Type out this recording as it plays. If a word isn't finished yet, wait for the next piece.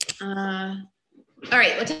Uh, all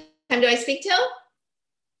right, what time do I speak till?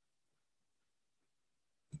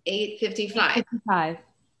 8:55. 55.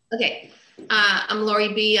 Okay. I'm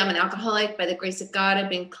Lori B. I'm an alcoholic. By the grace of God, I've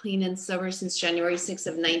been clean and sober since January 6th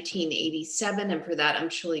of 1987. And for that, I'm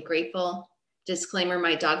truly grateful. Disclaimer,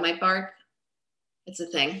 my dog might bark. It's a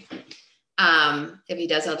thing. If he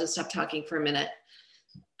does, I'll just stop talking for a minute.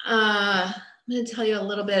 I'm going to tell you a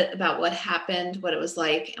little bit about what happened, what it was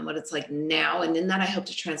like, and what it's like now. And in that, I hope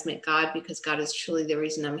to transmit God, because God is truly the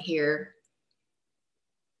reason I'm here.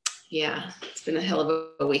 Yeah, it's been a hell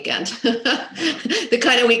of a weekend. The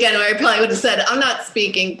kind of weekend where I probably would have said, I'm not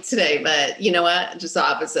speaking today, but you know what? Just the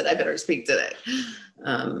opposite. I better speak today.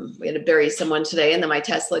 We had to bury someone today, and then my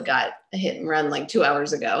Tesla got a hit and run like 2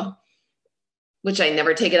 hours ago, which I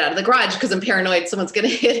never take it out of the garage because I'm paranoid someone's going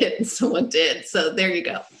to hit it, and someone did. So there you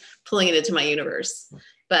go, pulling it into my universe.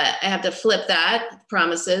 But I have to flip that.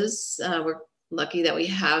 Promises. We're lucky that we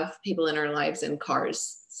have people in our lives in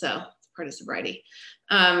cars. So it's part of sobriety.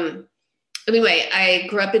 Anyway, I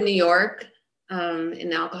grew up in New York, in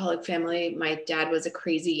an alcoholic family. My dad was a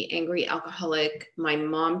crazy, angry alcoholic. My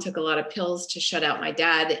mom took a lot of pills to shut out my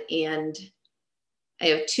dad. And I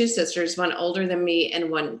have two sisters, one older than me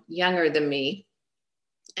and one younger than me.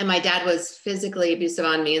 And my dad was physically abusive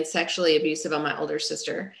on me and sexually abusive on my older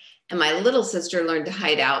sister. And my little sister learned to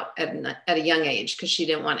hide out at a young age because she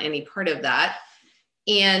didn't want any part of that.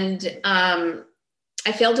 And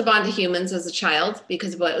I failed to bond to humans as a child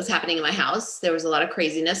because of what was happening in my house. There was a lot of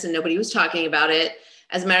craziness and nobody was talking about it.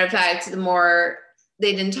 As a matter of fact, the more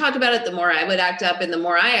they didn't talk about it, the more I would act up. And the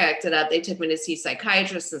more I acted up, they took me to see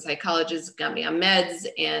psychiatrists and psychologists, got me on meds,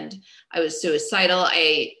 and I was suicidal.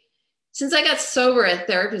 Since I got sober, a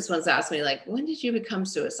therapist once asked me, like, when did you become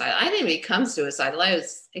suicidal? I didn't become suicidal. I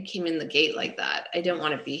came in the gate like that. I didn't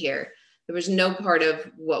want to be here. There was no part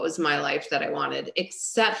of what was my life that I wanted,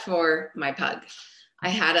 except for my pug. I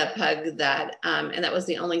had a pug that, and that was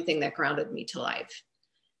the only thing that grounded me to life.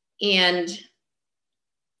 And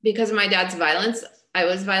because of my dad's violence, I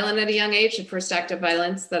was violent at a young age. The first act of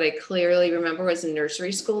violence that I clearly remember was in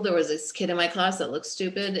nursery school. There was this kid in my class that looked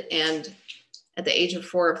stupid. And at the age of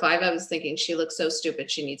 4 or 5, I was thinking, she looks so stupid,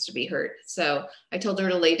 she needs to be hurt. So I told her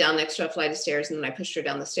to lay down next to a flight of stairs, and then I pushed her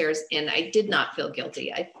down the stairs, and I did not feel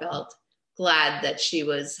guilty. I felt glad that she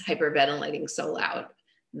was hyperventilating so loud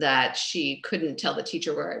that she couldn't tell the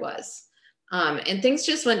teacher where I was. And things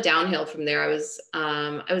just went downhill from there. I was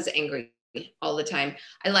angry all the time.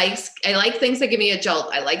 I like things that give me a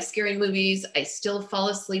jolt. I like scary movies. I still fall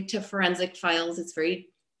asleep to Forensic Files. It's very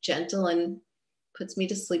gentle and puts me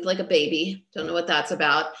to sleep like a baby. Don't know what that's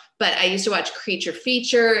about. But I used to watch Creature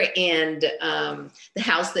Feature and The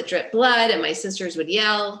House That Dripped Blood, and my sisters would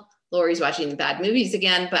yell. Lori's watching bad movies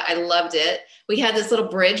again, but I loved it. We had this little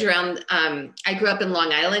bridge around, I grew up in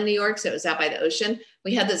Long Island, New York, so it was out by the ocean.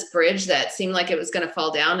 We had this bridge that seemed like it was going to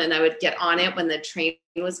fall down, and I would get on it when the train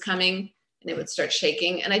was coming, and it would start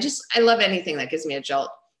shaking. And I love anything that gives me a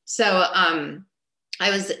jolt. So I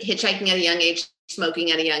was hitchhiking at a young age,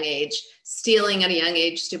 smoking at a young age, stealing at a young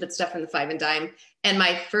age, stupid stuff from the five and dime. And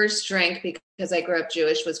my first drink, because I grew up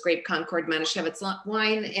Jewish, was Grape Concord Manischewitz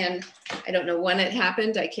wine. And I don't know when it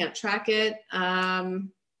happened. I can't track it.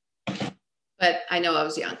 But I know I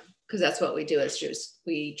was young, because that's what we do as Jews.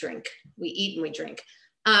 We drink, we eat, and we drink.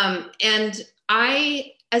 And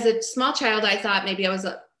as a small child, I thought maybe I was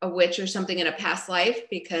a witch or something in a past life,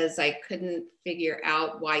 because I couldn't figure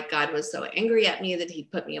out why God was so angry at me that he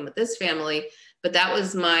put me in with this family. But that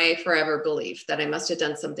was my forever belief, that I must have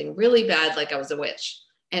done something really bad, like I was a witch,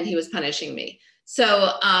 and he was punishing me.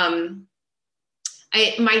 So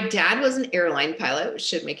my dad was an airline pilot, which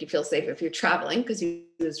should make you feel safe if you're traveling, because he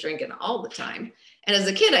was drinking all the time. And as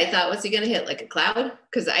a kid, I thought, what's he going to hit, like a cloud?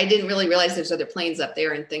 Because I didn't really realize there's other planes up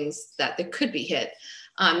there and things that could be hit.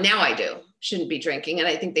 Now I do. Shouldn't be drinking. And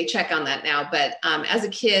I think they check on that now. But as a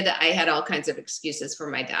kid, I had all kinds of excuses for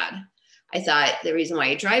my dad. I thought the reason why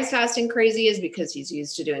he drives fast and crazy is because he's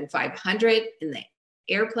used to doing 500 in the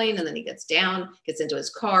airplane, and then he gets down, gets into his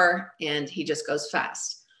car, and he just goes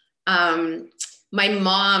fast. My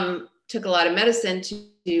mom took a lot of medicine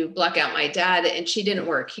to block out my dad, and she didn't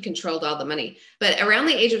work. He controlled all the money. But around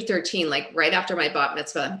the age of 13, like right after my bat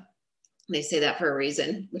mitzvah, they say that for a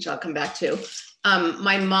reason, which I'll come back to.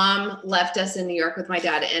 My mom left us in New York with my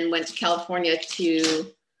dad and went to California to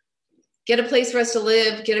get a place for us to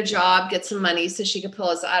live, get a job, get some money so she could pull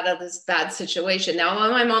us out of this bad situation. Now,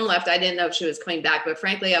 when my mom left, I didn't know if she was coming back, but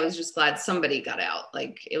frankly, I was just glad somebody got out.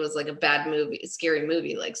 Like, it was like a bad movie, a scary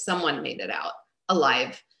movie, like someone made it out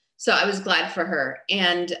alive. So I was glad for her.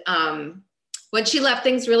 And When she left,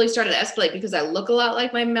 things really started to escalate because I look a lot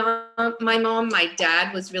like my mom. My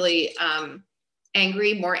dad was really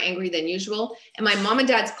angry, more angry than usual. And my mom and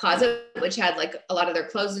dad's closet, which had like a lot of their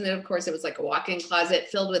clothes in it, of course, it was like a walk-in closet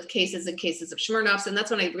filled with cases and cases of Smirnoffs. And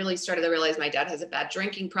that's when I really started to realize my dad has a bad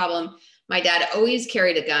drinking problem. My dad always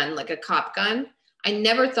carried a gun, like a cop gun. I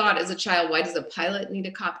never thought as a child, why does a pilot need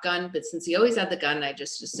a cop gun? But since he always had the gun, I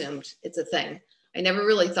just assumed it's a thing. I never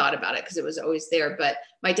really thought about it because it was always there. But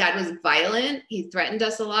my dad was violent. He threatened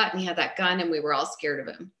us a lot and he had that gun and we were all scared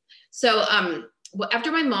of him. So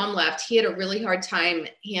after my mom left, he had a really hard time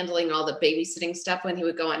handling all the babysitting stuff when he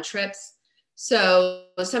would go on trips. So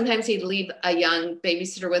sometimes he'd leave a young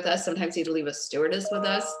babysitter with us. Sometimes he'd leave a stewardess with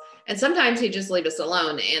us. And sometimes he'd just leave us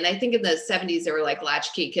alone. And I think in the 70s, there were like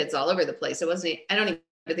latchkey kids all over the place. It wasn't, I don't even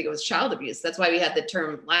think it was child abuse. That's why we had the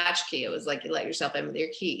term latchkey. It was like you let yourself in with your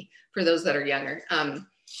key for those that are younger.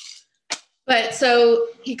 But so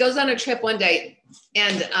he goes on a trip one day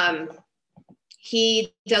and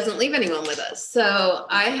he doesn't leave anyone with us. So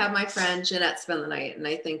I have my friend Jeanette spend the night. And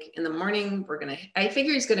I think in the morning, I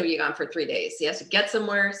figure he's going to be gone for 3 days. He has to get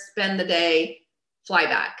somewhere, spend the day, fly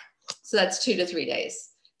back. So that's 2 to 3 days.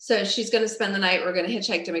 So she's going to spend the night. We're going to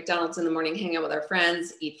hitchhike to McDonald's in the morning, hang out with our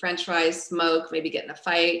friends, eat French fries, smoke, maybe get in a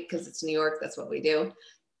fight because it's New York. That's what we do.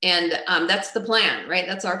 And that's the plan, right?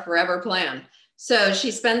 That's our forever plan. So she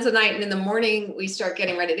spends the night and in the morning we start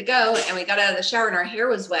getting ready to go and we got out of the shower and our hair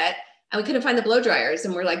was wet and we couldn't find the blow dryers.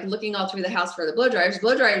 And we're like looking all through the house for the blow dryers.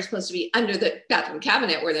 Blow dryers are supposed to be under the bathroom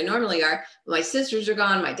cabinet where they normally are. But my sisters are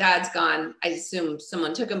gone. My dad's gone. I assume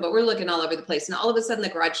someone took them, but we're looking all over the place. And all of a sudden the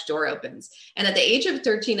garage door opens. And at the age of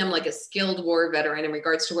 13, I'm like a skilled war veteran in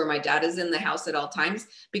regards to where my dad is in the house at all times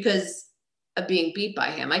because of being beat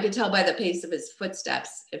by him. I could tell by the pace of his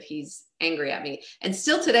footsteps if he's angry at me. And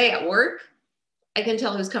still today at work, I can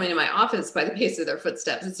tell who's coming to my office by the pace of their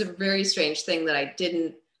footsteps. It's a very strange thing that I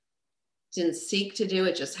didn't seek to do.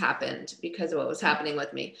 It just happened because of what was happening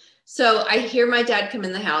with me. So I hear my dad come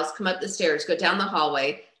in the house, come up the stairs, go down the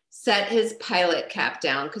hallway, set his pilot cap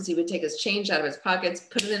down because he would take his change out of his pockets,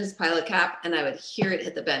 put it in his pilot cap, and I would hear it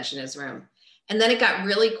hit the bench in his room. And then it got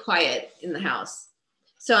really quiet in the house.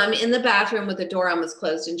 So I'm in the bathroom with the door almost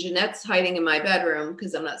closed and Jeanette's hiding in my bedroom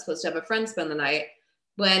because I'm not supposed to have a friend spend the night.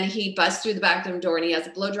 When he busts through the bathroom door and he has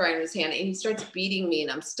a blow dryer in his hand and he starts beating me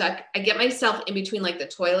and I'm stuck. I get myself in between like the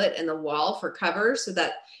toilet and the wall for cover so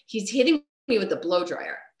that he's hitting me with the blow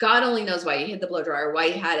dryer. God only knows why he hit the blow dryer, why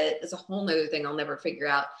he had it. It's a whole nother thing I'll never figure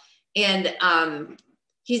out. And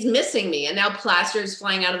he's missing me and now plaster is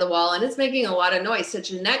flying out of the wall and it's making a lot of noise. So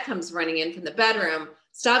Jeanette comes running in from the bedroom,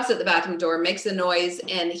 stops at the bathroom door, makes a noise,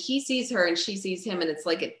 and he sees her and she sees him. And it's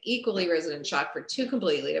like an equally resident shock for two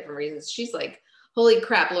completely different reasons. She's like, holy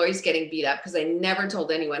crap, Lori's getting beat up because I never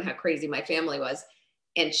told anyone how crazy my family was.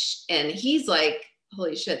 And he's like,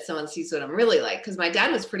 holy shit, someone sees what I'm really like. Because my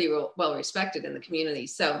dad was pretty well respected in the community.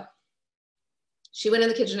 So she went in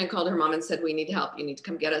the kitchen and called her mom and said, we need help. You need to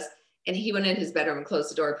come get us. And he went in his bedroom and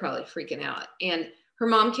closed the door, probably freaking out. And her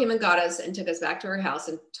mom came and got us and took us back to her house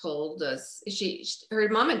and told us, her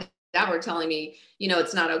mom and dad were telling me, you know,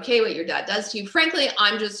 it's not okay what your dad does to you. Frankly,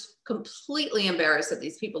 I'm just completely embarrassed that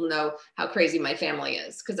these people know how crazy my family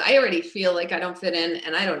is because I already feel like I don't fit in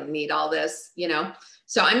and I don't need all this, you know?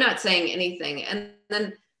 So I'm not saying anything. And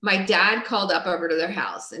then my dad called up over to their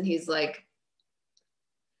house and he's like,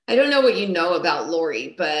 I don't know what you know about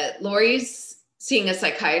Lori, but Lori's seeing a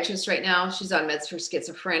psychiatrist right now. She's on meds for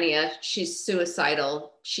schizophrenia. She's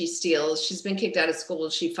suicidal. She steals. She's been kicked out of school.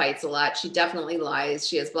 She fights a lot. She definitely lies.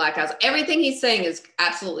 She has blackouts. Everything he's saying is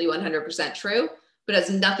absolutely 100% true, but has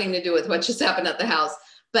nothing to do with what just happened at the house.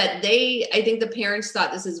 But I think the parents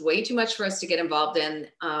thought this is way too much for us to get involved in.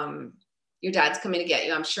 Your dad's coming to get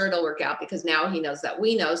you. I'm sure it'll work out because now he knows that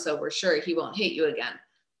we know. So we're sure he won't hate you again.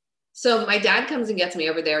 So my dad comes and gets me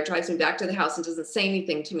over there, drives me back to the house and doesn't say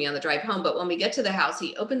anything to me on the drive home. But when we get to the house,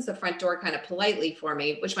 he opens the front door kind of politely for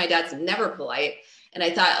me, which my dad's never polite. And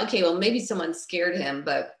I thought, okay, well, maybe someone scared him.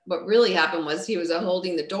 But what really happened was he was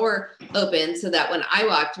holding the door open so that when I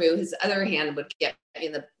walked through, his other hand would get me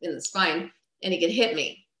in the spine and he could hit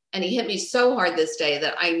me. And he hit me so hard this day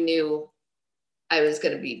that I knew it was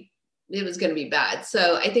going to be bad.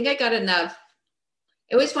 So I think I got enough.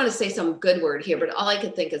 I always want to say some good word here, but all I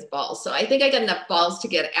could think is balls. So I think I got enough balls to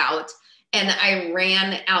get out. And I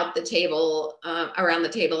ran out the table, around the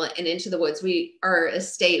table and into the woods. Our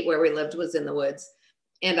estate where we lived was in the woods.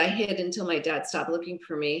 And I hid until my dad stopped looking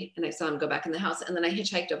for me and I saw him go back in the house. And then I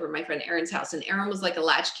hitchhiked over to my friend Erin's house. And Erin was like a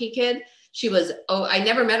latchkey kid. I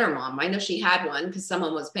never met her mom. I know she had one because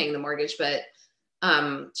someone was paying the mortgage, but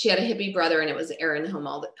she had a hippie brother and it was Erin home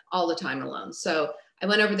all the time alone. So I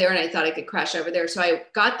went over there and I thought I could crash over there. So I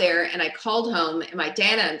got there and I called home and my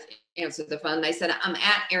dad answered the phone. And I said, I'm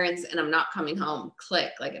at Aaron's and I'm not coming home.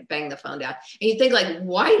 Click, like I banged the phone down. And you think like,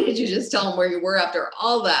 why did you just tell him where you were after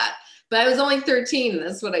all that? But I was only 13.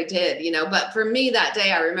 That's what I did, you know, but for me that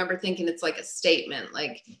day, I remember thinking it's like a statement,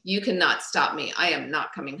 like you cannot stop me. I am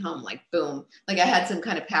not coming home. Like, boom. Like I had some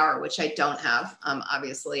kind of power, which I don't have,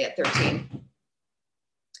 obviously at 13.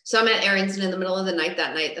 So I'm at Aaron's and in the middle of the night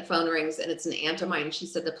that night, the phone rings and it's an aunt of mine. She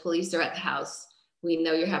said, the police are at the house. We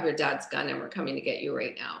know you have your dad's gun and we're coming to get you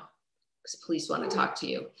right now because police want to talk to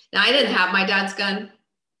you. Now I didn't have my dad's gun.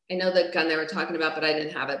 I know the gun they were talking about, but I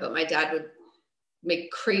didn't have it. But my dad would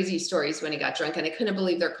make crazy stories when he got drunk and I couldn't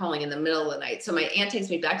believe they're calling in the middle of the night. So my aunt takes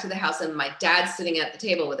me back to the house and my dad's sitting at the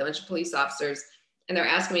table with a bunch of police officers and they're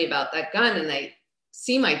asking me about that gun. And I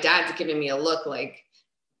see my dad giving me a look like,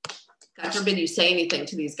 God forbid you say anything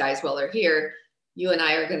to these guys while they're here. You and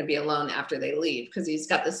I are going to be alone after they leave, because he's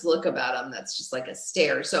got this look about him that's just like a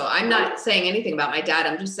stare. So I'm not saying anything about my dad.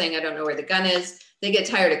 I'm just saying I don't know where the gun is. They get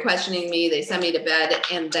tired of questioning me. They send me to bed.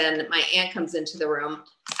 And then my aunt comes into the room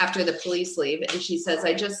after the police leave. And she says,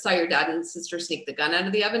 I just saw your dad and sister sneak the gun out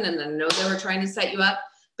of the oven. And I know they were trying to set you up.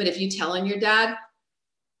 But if you tell on your dad,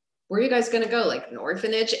 where are you guys going to go? Like an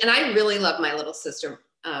orphanage? And I really love my little sister,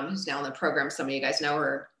 who's now in the program. Some of you guys know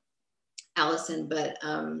her, Allison. But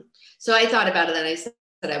so I thought about it and I said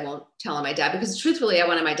I won't tell on my dad, because truthfully, I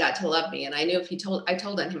wanted my dad to love me. And I knew if I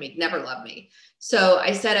told on him, he'd never love me. So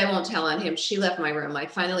I said, I won't tell on him. She left my room. I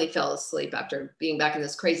finally fell asleep after being back in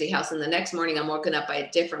this crazy house. And the next morning I'm woken up by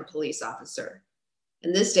a different police officer.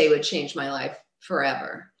 And this day would change my life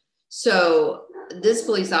forever. So this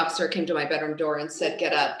police officer came to my bedroom door and said,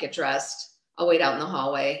 get up, get dressed. I'll wait out in the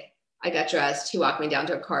hallway. I got dressed. He walked me down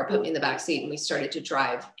to a car, put me in the back seat, and we started to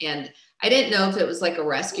drive. And I didn't know if it was like a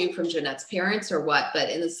rescue from Jeanette's parents or what, but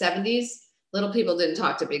in the 70s, little people didn't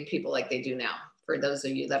talk to big people like they do now. For those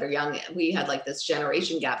of you that are young, we had like this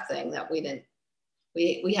generation gap thing that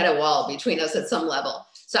we had a wall between us at some level.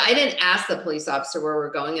 So I didn't ask the police officer where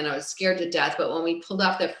we're going and I was scared to death. But when we pulled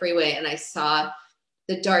off the freeway and I saw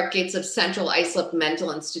the dark gates of Central Islip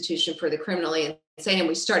Mental Institution for the Criminally Insane, and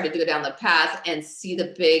we started to go down the path and see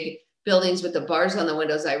the big buildings with the bars on the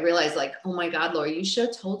windows, I realized like, oh my God, Laura, you should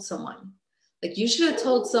have told someone. Like you should have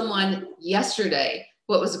told someone yesterday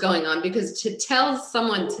what was going on, because to tell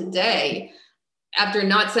someone today after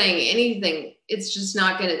not saying anything, it's just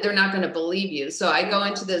they're not gonna believe you. So I go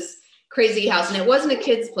into this crazy house and it wasn't a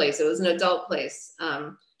kid's place, it was an adult place.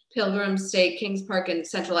 Pilgrim State, Kings Park, and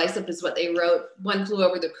Central Islip is what they wrote. One flew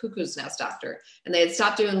over the cuckoo's nest after. And they had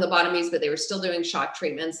stopped doing lobotomies, but they were still doing shock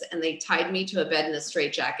treatments. And they tied me to a bed in a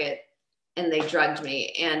straitjacket and they drugged me.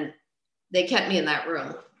 And they kept me in that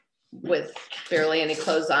room with barely any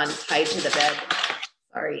clothes on, tied to the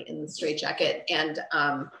bed, in the straitjacket. And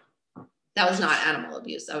that was not animal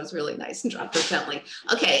abuse. That was really nice and dropped her gently.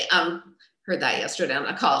 Okay, heard that yesterday on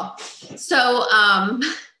a call. So,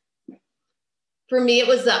 for me, it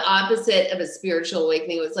was the opposite of a spiritual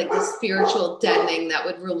awakening. It was like the spiritual deadening that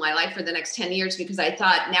would rule my life for the next 10 years, because I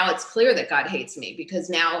thought now it's clear that God hates me, because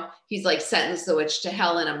now he's like sentenced the witch to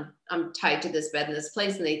hell and I'm tied to this bed in this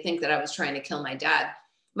place. And they think that I was trying to kill my dad.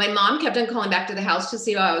 My mom kept on calling back to the house to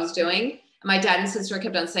see how I was doing. And my dad and sister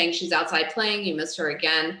kept on saying, she's outside playing, you missed her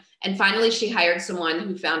again. And finally, she hired someone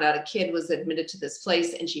who found out a kid was admitted to this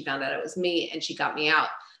place, and she found out it was me, and she got me out.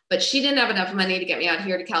 But she didn't have enough money to get me out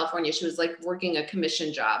here to California. She was like working a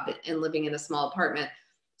commission job and living in a small apartment.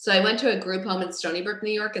 So I went to a group home in Stony Brook,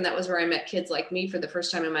 New York, and that was where I met kids like me for the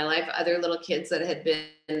first time in my life, other little kids that had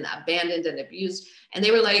been abandoned and abused. And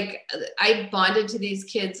they were like, I bonded to these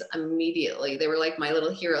kids immediately. They were like my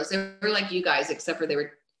little heroes. They were like you guys, except for they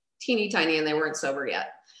were teeny tiny and they weren't sober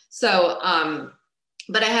yet. So,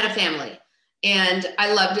 but I had a family. And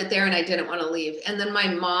I loved it there and I didn't want to leave. And then my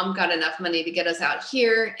mom got enough money to get us out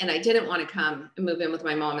here. And I didn't want to come and move in with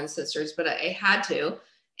my mom and sisters, but I had to.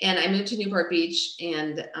 And I moved to Newport Beach,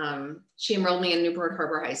 and she enrolled me in Newport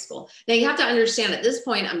Harbor High School. Now you have to understand, at this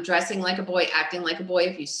point, I'm dressing like a boy, acting like a boy.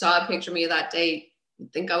 If you saw a picture of me that day,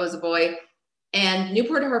 you'd think I was a boy. And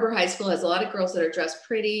Newport Harbor High School has a lot of girls that are dressed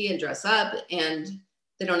pretty and dress up, and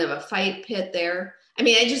they don't have a fight pit there. I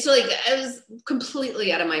mean, I was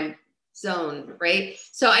completely out of my zone, right?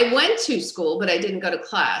 So I went to school, but I didn't go to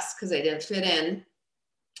class because I didn't fit in.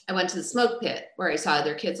 I went to the smoke pit where I saw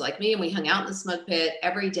other kids like me, and we hung out in the smoke pit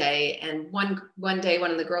every day. And one day,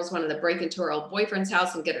 one of the girls wanted to break into her old boyfriend's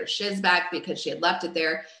house and get her shiz back because she had left it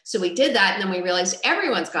there. So we did that. And then we realized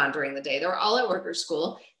everyone's gone during the day. They were all at work or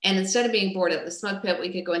school. And instead of being bored at the smoke pit,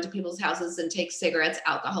 we could go into people's houses and take cigarettes,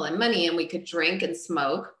 alcohol, and money, and we could drink and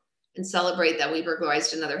smoke and celebrate that we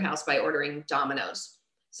burglarized another house by ordering Domino's.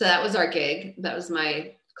 So that was our gig. That was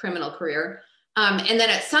my criminal career. And then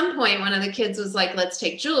at some point, one of the kids was like, let's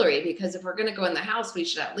take jewelry, because if we're going to go in the house, we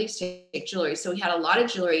should at least take jewelry. So we had a lot of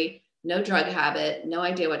jewelry, no drug habit, no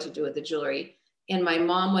idea what to do with the jewelry. And my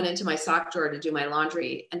mom went into my sock drawer to do my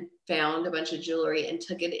laundry and found a bunch of jewelry and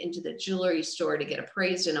took it into the jewelry store to get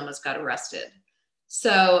appraised and almost got arrested.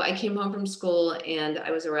 So I came home from school and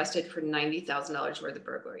I was arrested for $90,000 worth of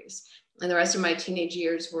burglaries. And the rest of my teenage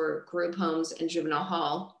years were group homes and juvenile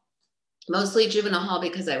hall, mostly juvenile hall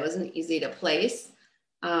because I wasn't easy to place,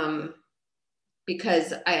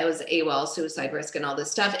 because I was AWOL, suicide risk and all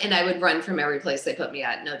this stuff. And I would run from every place they put me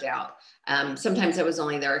at, no doubt. Sometimes I was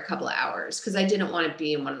only there a couple of hours because I didn't want to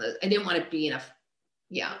be in one of those. I didn't want to be in a,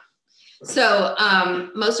 yeah. So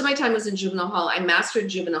most of my time was in juvenile hall. I mastered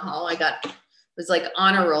juvenile hall. Was like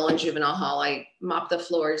honor roll in juvenile hall. I mopped the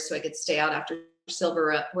floors so I could stay out after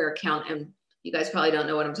silverware count. And you guys probably don't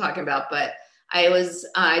know what I'm talking about, but I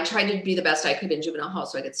tried to be the best I could in juvenile hall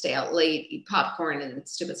so I could stay out late, eat popcorn and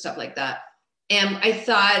stupid stuff like that. And I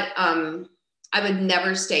thought I would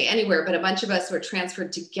never stay anywhere, but a bunch of us were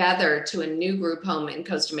transferred together to a new group home in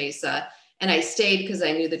Costa Mesa. And I stayed because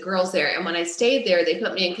I knew the girls there. And when I stayed there, they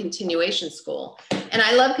put me in continuation school. And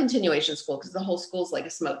I love continuation school because the whole school's like a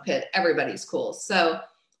smoke pit. Everybody's cool. So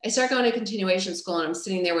I start going to continuation school and I'm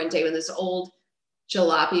sitting there one day when this old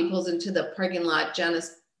jalopy pulls into the parking lot,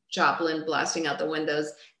 Janis Joplin blasting out the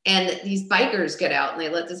windows. And these bikers get out and they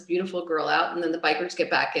let this beautiful girl out. And then the bikers get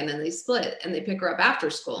back in and they split and they pick her up after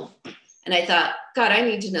school. And I thought, God, I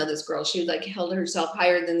need to know this girl. She like held herself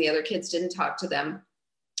higher than the other kids, didn't talk to them.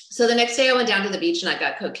 So the next day I went down to the beach and I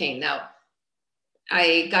got cocaine. Now,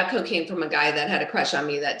 I got cocaine from a guy that had a crush on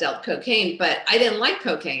me that dealt cocaine, but I didn't like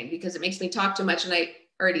cocaine because it makes me talk too much. And I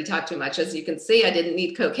already talk too much. As you can see, I didn't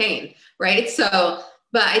need cocaine, right? So,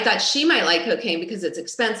 but I thought she might like cocaine because it's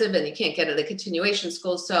expensive and you can't get it at a continuation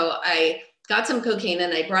school. So I got some cocaine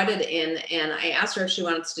and I brought it in and I asked her if she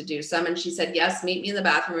wants to do some. And she said, yes, meet me in the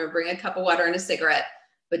bathroom and bring a cup of water and a cigarette,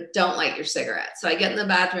 but don't light your cigarette. So I get in the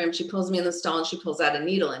bathroom, she pulls me in the stall and she pulls out a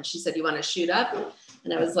needle and she said, you want to shoot up?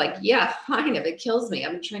 And I was like, yeah, fine, if it kills me.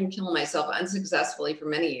 I've been trying to kill myself unsuccessfully for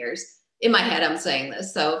many years. In my head, I'm saying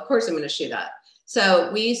this. So of course I'm going to shoot up.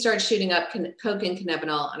 So we start shooting up coke and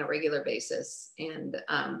cannabinol on a regular basis. And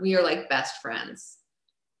we are like best friends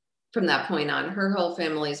from that point on. Her whole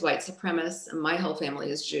family is white supremacists and my whole family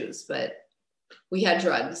is Jews, but we had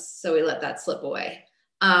drugs. So we let that slip away.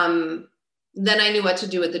 Then I knew what to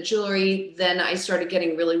do with the jewelry. Then I started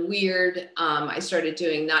getting really weird. I started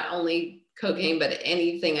doing not only cocaine, but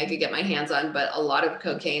anything I could get my hands on, but a lot of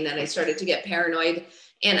cocaine. And I started to get paranoid.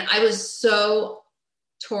 And I was so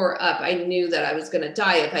tore up. I knew that I was going to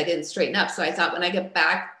die if I didn't straighten up. So I thought when I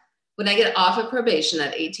get off of probation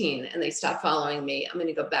at 18 and they stop following me, I'm going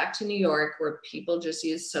to go back to New York where people just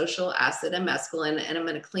use social acid and mescaline, and I'm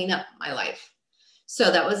going to clean up my life.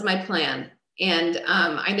 So that was my plan. And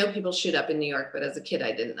I know people shoot up in New York, but as a kid,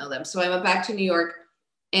 I didn't know them. So I went back to New York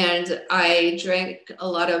and I drank a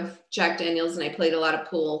lot of Jack Daniels and I played a lot of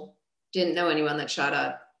pool. Didn't know anyone that shot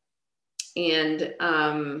up. And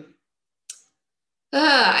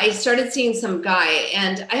I started seeing some guy,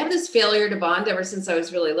 and I have this failure to bond ever since I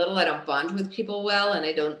was really little. I don't bond with people well, and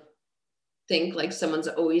I don't think like someone's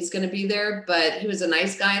always going to be there, but he was a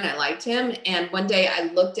nice guy and I liked him. And one day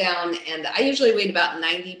I looked down and I usually weighed about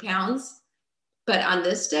 90 pounds. But on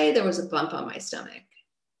this day, there was a bump on my stomach.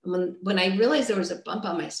 When I realized there was a bump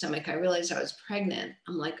on my stomach, I realized I was pregnant.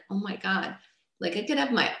 I'm like, oh my God, like I could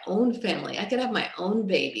have my own family. I could have my own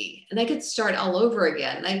baby and I could start all over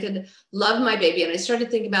again. I could love my baby. And I started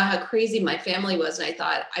thinking about how crazy my family was. And I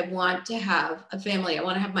thought, I want to have a family. I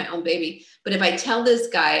want to have my own baby. But if I tell this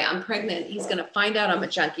guy I'm pregnant, he's going to find out I'm a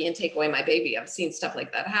junkie and take away my baby. I've seen stuff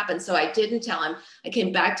like that happen. So I didn't tell him. I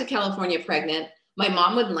came back to California pregnant. My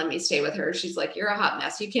mom wouldn't let me stay with her. She's like, you're a hot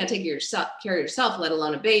mess. You can't take care of yourself, let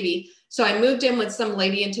alone a baby. So I moved in with some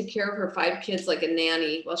lady and took care of her 5 kids like a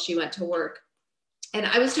nanny while she went to work. And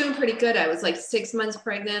I was doing pretty good. I was like 6 months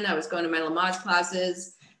pregnant. I was going to my Lamaze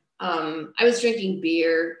classes. I was drinking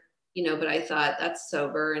beer, but I thought that's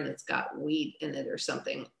sober and it's got weed in it or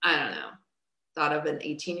something. I don't know. Thought of an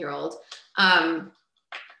 18-year-old.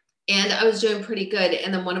 And I was doing pretty good.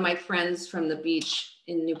 And then one of my friends from the beach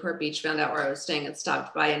in Newport Beach found out where I was staying and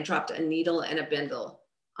stopped by and dropped a needle and a bindle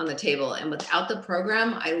on the table. And without the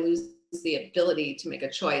program, I lose the ability to make a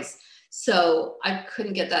choice. So I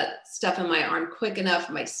couldn't get that stuff in my arm quick enough.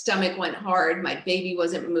 My stomach went hard. My baby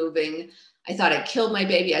wasn't moving. I thought I killed my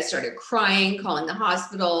baby. I started crying, calling the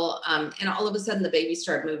hospital. And all of a sudden the baby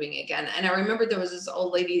started moving again. And I remember there was this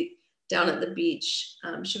old lady down at the beach.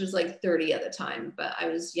 She was like 30 at the time, but I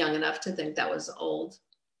was young enough to think that was old.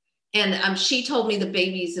 And she told me the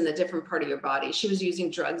baby's in a different part of your body. She was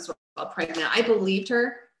using drugs while pregnant. I believed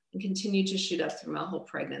her and continued to shoot up through my whole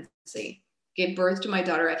pregnancy. Gave birth to my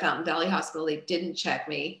daughter at Fountain Valley Hospital. They didn't check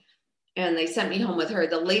me and they sent me home with her.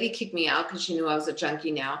 The lady kicked me out because she knew I was a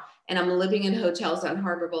junkie now. And I'm living in hotels on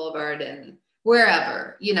Harbor Boulevard and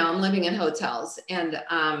wherever, you know, I'm living in hotels and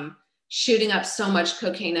shooting up so much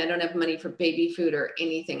cocaine. I don't have money for baby food or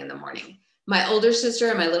anything in the morning. My older sister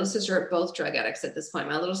and my little sister are both drug addicts at this point.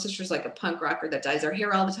 My little sister's like a punk rocker that dyes her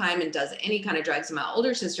hair all the time and does any kind of drugs. And my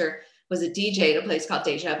older sister was a DJ at a place called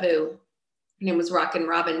Deja Vu. Her name was Rockin'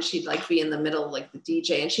 Robin. She'd like be in the middle, like the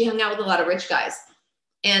DJ, and she hung out with a lot of rich guys.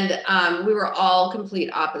 And we were all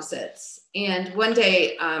complete opposites. And one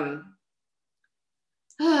day,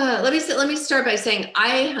 let me start by saying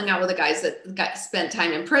I hung out with the guys that spent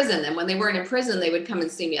time in prison. And when they weren't in prison, they would come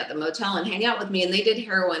and see me at the motel and hang out with me. And they did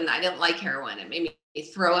heroin. I didn't like heroin. It made me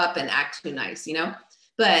throw up and act too nice, you know,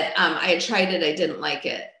 but I had tried it. I didn't like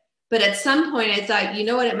it. But at some point I thought, you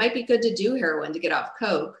know what, it might be good to do heroin to get off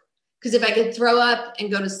coke. Because if I could throw up and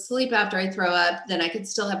go to sleep after I throw up, then I could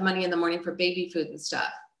still have money in the morning for baby food and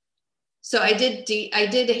stuff. So I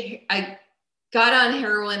got on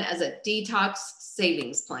heroin as a detox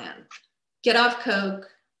savings plan. Get off coke,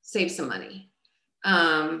 save some money.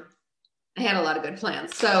 I had a lot of good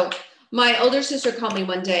plans. So my older sister called me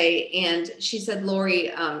one day and she said, Lori,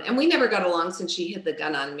 and we never got along since she hid the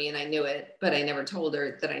gun on me and I knew it, but I never told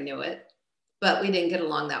her that I knew it. But we didn't get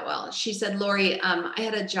along that well. She said, Lori, I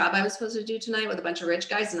had a job I was supposed to do tonight with a bunch of rich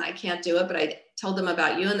guys and I can't do it, but I told them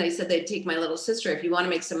about you and they said they'd take my little sister. If you want to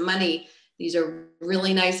make some money, these are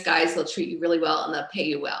really nice guys. They'll treat you really well and they'll pay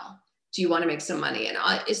you well. Do you want to make some money? And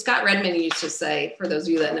Scott Redmond used to say, for those of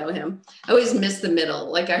you that know him, I always miss the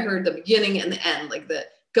middle. Like I heard the beginning and the end, like the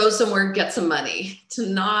go somewhere, get some money, to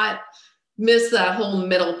not miss that whole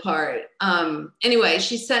middle part. Anyway,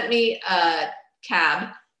 she sent me a cab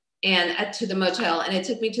and to the motel and it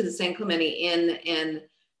took me to the San Clemente Inn. And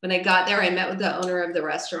when I got there, I met with the owner of the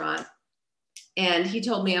restaurant and he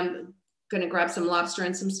told me, I'm going to grab some lobster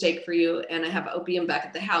and some steak for you. And I have opium back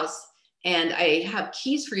at the house. And I have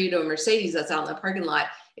keys for you to a Mercedes that's out in the parking lot.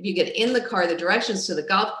 If you get in the car, the directions to the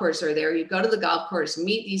golf course are there. You go to the golf course,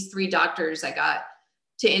 meet these 3 doctors I got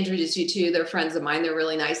to introduce you to. They're friends of mine. They're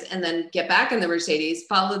really nice. And then get back in the Mercedes,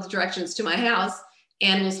 follow the directions to my house,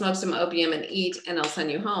 and we'll smoke some opium and eat, and I'll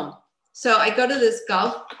send you home. So I go to this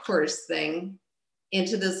golf course thing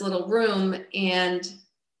into this little room, and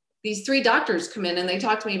these 3 doctors come in and they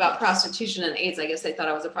talk to me about prostitution and AIDS. I guess they thought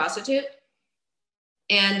I was a prostitute.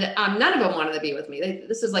 And none of them wanted to be with me.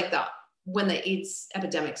 This is like when the AIDS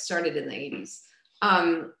epidemic started in the 80s.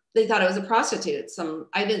 They thought I was a prostitute.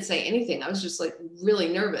 I didn't say anything. I was just like really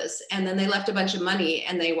nervous. And then they left a bunch of money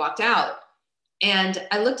and they walked out. And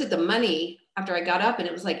I looked at the money after I got up and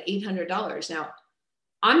it was like $800. Now,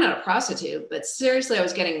 I'm not a prostitute, but seriously, I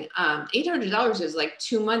was getting $800 is like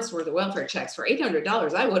 2 months worth of welfare checks. For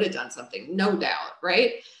 $800, I would have done something, no doubt,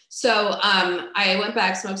 right? So I went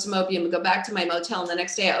back, smoked some opium, and go back to my motel. And the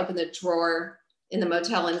next day I opened the drawer in the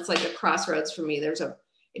motel and it's like a crossroads for me.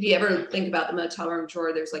 If you ever think about the motel room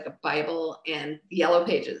drawer, there's like a Bible and yellow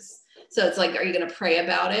pages. So it's like, are you going to pray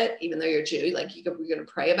about it? Even though you're Jew, like you're going to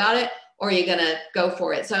pray about it or are you going to go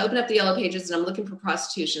for it? So I opened up the yellow pages and I'm looking for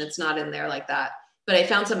prostitution. It's not in there like that, but I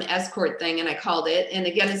found some escort thing and I called it. And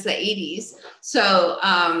again, it's the 80s. So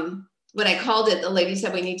when I called it, the lady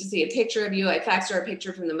said, we need to see a picture of you. I faxed her a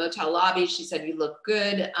picture from the motel lobby. She said, you look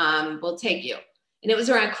good. We'll take you. And it was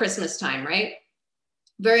around Christmas time, right?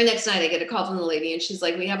 Very next night, I get a call from the lady and she's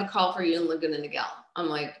like, we have a call for you in Laguna Niguel. I'm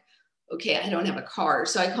like, okay, I don't have a car.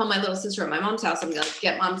 So I call my little sister at my mom's house. I'm going to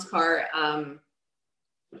get mom's car. I'm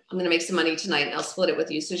going to make some money tonight and I'll split it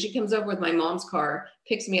with you. So she comes over with my mom's car,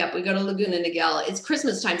 picks me up. We go to Laguna Niguel. It's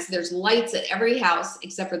Christmas time. So there's lights at every house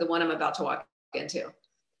except for the one I'm about to walk into.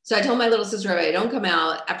 So I told my little sister, if I don't come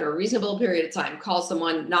out after a reasonable period of time, call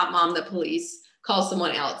someone, not mom, the police, call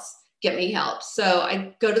someone else, get me help. So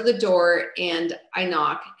I go to the door and I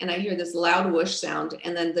knock and I hear this loud whoosh sound.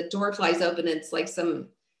 And then the door flies open. And it's like some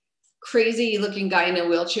crazy looking guy in a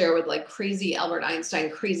wheelchair with like crazy Albert Einstein,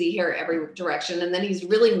 crazy hair every direction. And then he's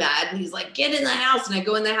really mad and he's like, get in the house. And I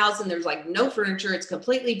go in the house and there's like no furniture. It's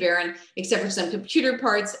completely barren except for some computer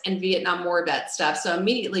parts and Vietnam War vet stuff. So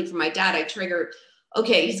immediately for my dad, I trigger,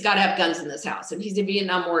 okay, he's got to have guns in this house. If he's a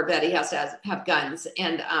Vietnam War vet, he has to have guns.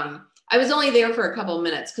 And I was only there for a couple of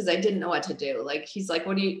minutes because I didn't know what to do. Like, he's like,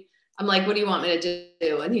 I'm like, what do you want me to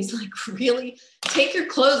do? And he's like, really? Take your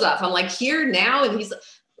clothes off. I'm like, here now? And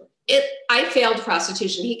I failed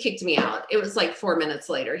prostitution. He kicked me out. It was like 4 minutes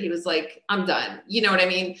later. He was like, I'm done. You know what I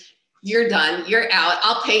mean? You're done. You're out.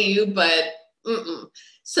 I'll pay you, but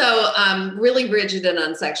So really rigid and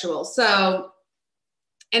unsexual. So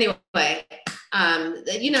anyway,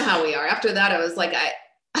 you know how we are. After that, I was like,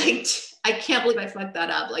 I can't believe I fucked that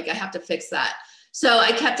up. Like, I have to fix that. So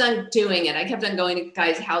I kept on doing it. I kept on going to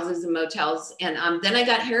guys' houses and motels. And then I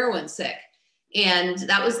got heroin sick. And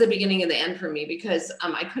that was the beginning of the end for me, because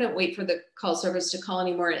I couldn't wait for the call service to call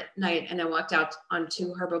anymore at night. And I walked out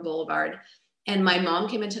onto Harbor Boulevard, and my mom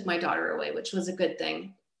came and took my daughter away, which was a good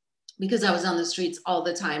thing, because I was on the streets all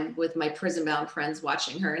the time with my prison bound friends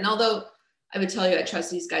watching her. And although I would tell you I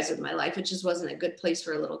trust these guys with my life, it just wasn't a good place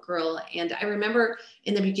for a little girl. And I remember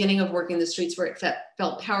in the beginning of working the streets where it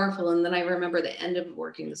felt powerful. And then I remember the end of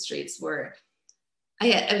working the streets where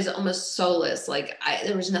I was almost soulless. Like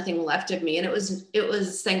there was nothing left of me. And it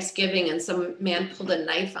was Thanksgiving, and some man pulled a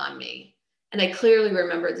knife on me. And I clearly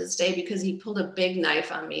remember this day because he pulled a big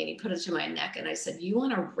knife on me and he put it to my neck. And I said, "You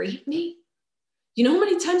want to rape me? You know how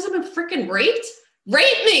many times I've been freaking raped?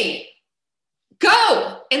 Rape me,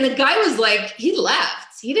 go." And the guy was like, he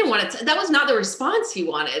left. He didn't want to, that was not the response he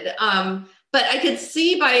wanted. But I could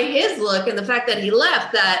see by his look and the fact that he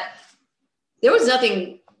left that there was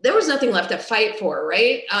nothing left to fight for,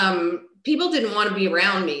 right? People didn't want to be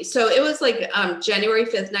around me. So it was like January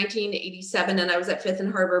 5th, 1987. And I was at 5th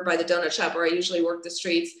and Harbor by the donut shop where I usually work the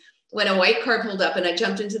streets, when a white car pulled up and I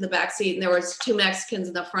jumped into the back seat, and there was 2 Mexicans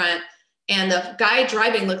in the front. And the guy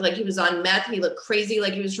driving looked like he was on meth. He looked crazy,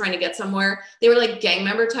 like he was trying to get somewhere. They were like gang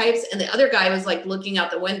member types. And the other guy was like looking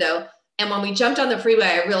out the window. And when we jumped on the freeway,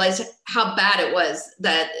 I realized how bad it was,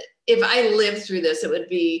 that if I lived through this, it would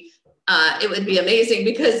be amazing,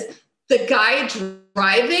 because the guy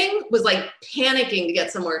driving was like panicking to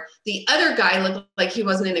get somewhere. The other guy looked like he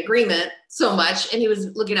wasn't in agreement so much, and he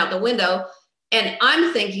was looking out the window. And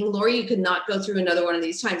I'm thinking, Lori, you could not go through another one of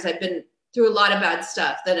these times. I've been through a lot of bad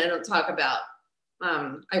stuff that I don't talk about.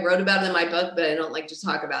 I wrote about it in my book, but I don't like to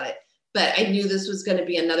talk about it. But I knew this was going to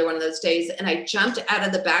be another one of those days. And I jumped out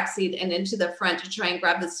of the backseat and into the front to try and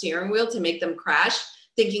grab the steering wheel to make them crash,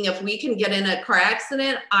 thinking if we can get in a car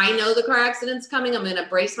accident, I know the car accident's coming. I'm going to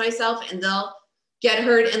brace myself and they'll get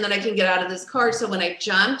hurt, and then I can get out of this car. So when I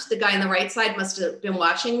jumped, the guy on the right side must have been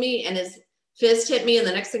watching me, and his fist hit me. And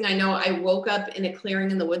the next thing I know, I woke up in a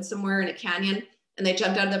clearing in the woods somewhere in a canyon, and they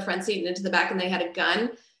jumped out of the front seat and into the back, and they had a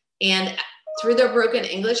gun. And through their broken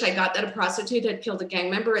English, I got that a prostitute had killed a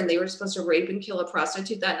gang member, and they were supposed to rape and kill a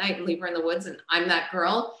prostitute that night and leave her in the woods. And I'm that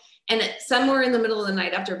girl. And somewhere in the middle of the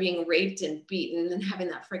night, after being raped and beaten and having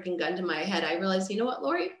that freaking gun to my head, I realized, you know what,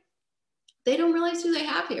 Lori? They don't realize who they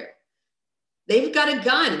have here. They've got a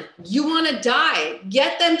gun. You want to die.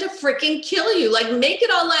 Get them to freaking kill you. Like, make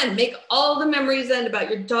it all end. Make all the memories end about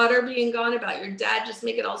your daughter being gone, about your dad. Just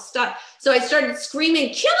make it all stop. So I started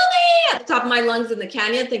screaming, "Kill me!" at the top of my lungs in the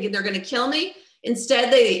canyon, thinking they're going to kill me.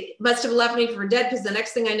 Instead, they must have left me for dead, because the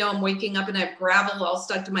next thing I know, I'm waking up and I have gravel all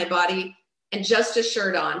stuck to my body and just a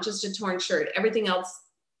shirt on, just a torn shirt. Everything else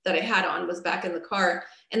that I had on was back in the car.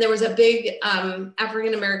 And there was a big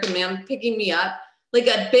African-American man picking me up, like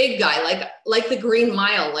a big guy, like the Green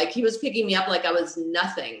Mile. Like, he was picking me up like I was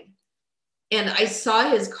nothing. And I saw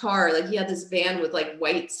his car, like he had this van with like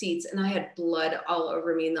white seats, and I had blood all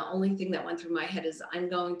over me. And the only thing that went through my head is, I'm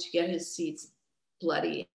going to get his seats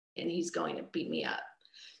bloody and he's going to beat me up.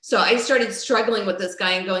 So I started struggling with this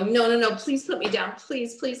guy and going, no, please put me down.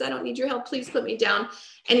 Please, I don't need your help. Please put me down.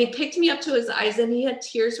 And he picked me up to his eyes, and he had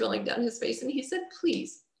tears rolling down his face. And he said,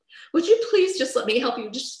 "Please, would you please just let me help you?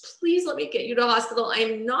 Just please let me get you to hospital.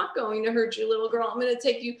 I'm not going to hurt you, little girl. I'm going to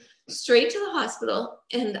take you straight to the hospital,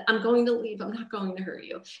 and I'm going to leave. I'm not going to hurt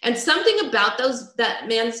you." And something about that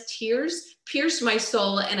man's tears pierced my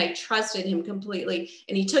soul, and I trusted him completely.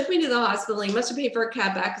 And he took me to the hospital. He must have paid for a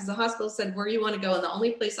cab back, because the hospital said, "Where you want to go?" And the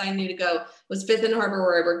only place I knew to go was 5th and Harbor,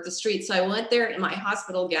 where I worked the street. So I went there in my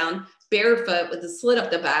hospital gown, barefoot, with a slit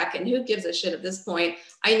up the back. And who gives a shit at this point?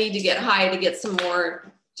 I need to get high to get some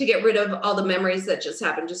more, to get rid of all the memories that just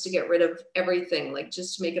happened, just to get rid of everything, like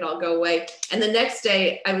just to make it all go away. And the next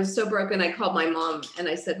day I was so broken, I called my mom and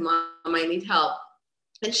I said, "Mom, I need help."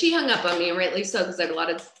 And she hung up on me, and rightly so, because I've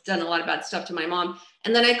done a lot of bad stuff to my mom.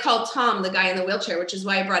 And then I called Tom, the guy in the wheelchair, which is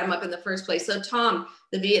why I brought him up in the first place. So Tom,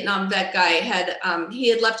 the Vietnam vet guy, he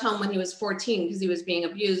had left home when he was 14 because he was being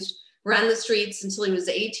abused, ran the streets until he was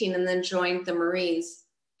 18, and then joined the Marines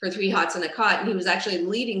for 3 hots and a cot. And he was actually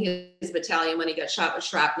leading his battalion when he got shot with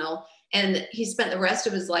shrapnel. And he spent the rest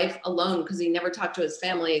of his life alone, because he never talked to his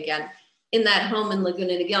family again, in that home in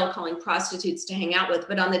Laguna Niguel, calling prostitutes to hang out with.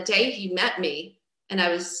 But on the day he met me, and I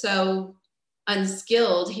was so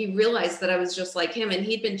unskilled, he realized that I was just like him, and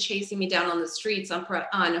he'd been chasing me down on the streets on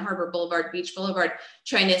Harbor Boulevard, Beach Boulevard,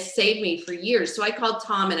 trying to save me for years. So I called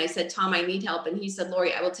Tom and I said, Tom, I need help. And he said,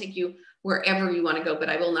 Lori, I will take you wherever you want to go, but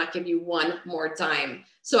I will not give you one more dime.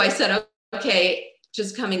 So I said, okay,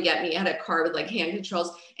 just come and get me. I had a car with like hand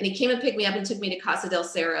controls, and he came and picked me up and took me to Casa del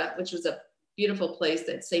Serra, which was a beautiful place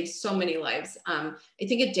that saved so many lives. I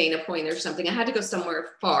think at Dana Point or something. I had to go somewhere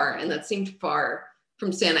far, and that seemed far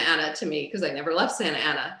from Santa Ana to me because I never left Santa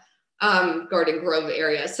Ana, Garden Grove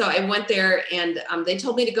area. So I went there, and they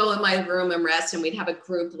told me to go in my room and rest, and we'd have a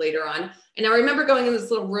group later on. And I remember going in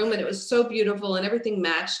this little room, and it was so beautiful and everything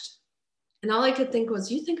matched. And all I could think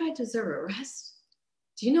was, you think I deserve a rest?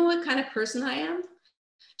 Do you know what kind of person I am?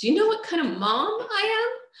 Do you know what kind of mom I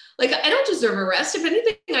am? Like, I don't deserve a rest. If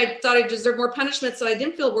anything, I thought I deserved more punishment. So I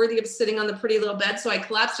didn't feel worthy of sitting on the pretty little bed. So I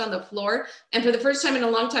collapsed on the floor. And for the first time in a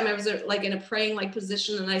long time, I was like in a praying like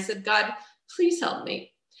position. And I said, God, please help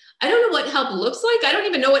me. I don't know what help looks like. I don't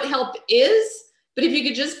even know what help is. But if you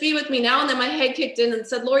could just be with me now. And then my head kicked in and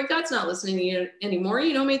said, Lori, God's not listening to you anymore.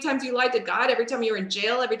 You know how many times you lied to God? Every time you were in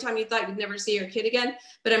jail, every time you thought you'd never see your kid again.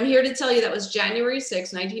 But I'm here to tell you that was January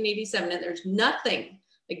 6, 1987. And there's nothing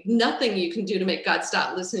you can do to make God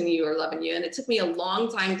stop listening to you or loving you. And it took me a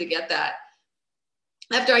long time to get that.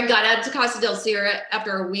 After I got out to Casa del Sierra,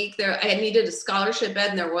 after a week there, I had needed a scholarship bed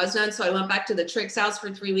and there was none. So I went back to the Trick's house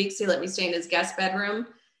for 3 weeks. He let me stay in his guest bedroom,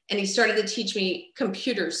 and he started to teach me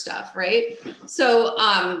computer stuff, right? So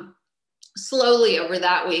slowly over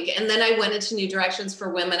that week. And then I went into New Directions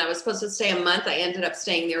for Women. I was supposed to stay a month. I ended up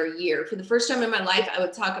staying there a year. For the first time in my life, I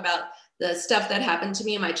would talk about the stuff that happened to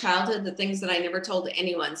me in my childhood, the things that I never told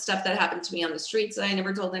anyone, stuff that happened to me on the streets that I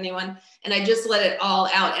never told anyone. And I just let it all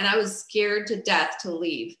out. And I was scared to death to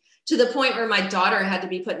leave, to the point where my daughter had to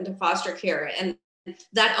be put into foster care. And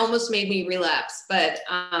that almost made me relapse. But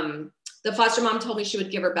the foster mom told me she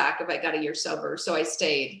would give her back if I got a year sober. So I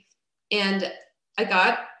stayed, and I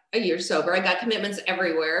got a year sober. I got commitments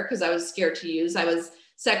everywhere because I was scared to use. I was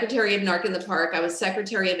secretary of NARC in the Park. I was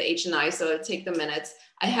secretary of H&I, so it would take the minutes.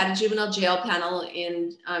 I had a juvenile jail panel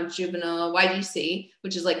in juvenile YDC,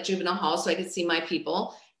 which is like juvenile hall, so I could see my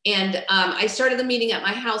people. And I started the meeting at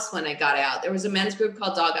my house when I got out. There was a men's group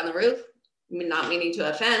called Dog on the Roof, not meaning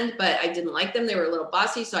to offend, but I didn't like them. They were a little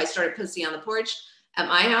bossy, so I started Pussy on the Porch at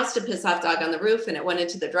my house to piss off Dog on the Roof, and it went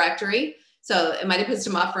into the directory. So it might have pissed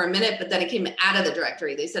him off for a minute, but then it came out of the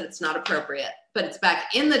directory. They said it's not appropriate, but it's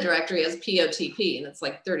back in the directory as POTP, and it's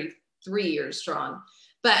like 33 years strong.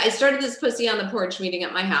 But I started this Pussy on the Porch meeting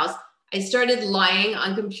at my house. I started lying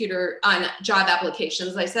on job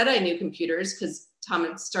applications. I said I knew computers because Tom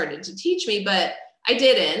had started to teach me, but I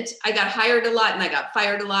didn't. I got hired a lot and I got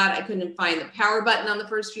fired a lot. I couldn't find the power button on the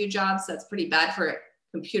first few jobs. That's pretty bad for a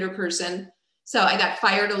computer person. So I got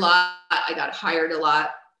fired a lot. I got hired a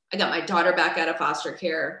lot. I got my daughter back out of foster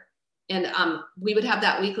care. And we would have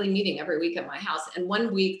that weekly meeting every week at my house. And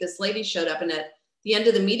one week, this lady showed up, and at the end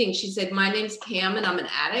of the meeting, she said, my name's Pam and I'm an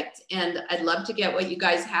addict, and I'd love to get what you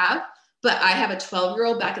guys have, but I have a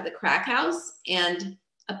 12-year-old back at the crack house, and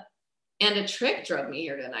a trick drove me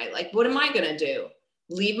here tonight. Like, what am I gonna do?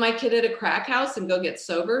 Leave my kid at a crack house and go get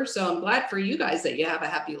sober? So I'm glad for you guys that you have a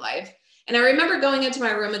happy life. And I remember going into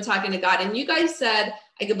my room and talking to God, and you guys said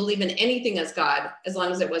I could believe in anything as God, as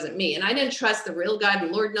long as it wasn't me. And I didn't trust the real God,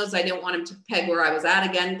 and Lord knows I didn't want him to peg where I was at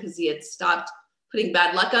again, because he had stopped putting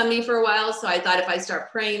bad luck on me for a while. So I thought if I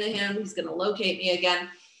start praying to him, he's going to locate me again.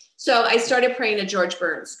 So I started praying to George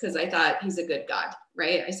Burns, because I thought he's a good God,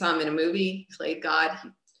 right? I saw him in a movie, he played God.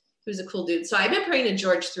 He was a cool dude. So I've been praying to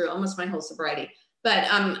George through almost my whole sobriety. But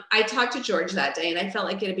I talked to George that day, and I felt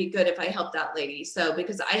like it'd be good if I helped that lady. So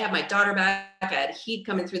because I had my daughter back, I had heat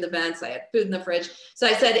coming through the vents, I had food in the fridge. So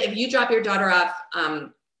I said, if you drop your daughter off,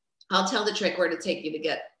 I'll tell the trick where to take you to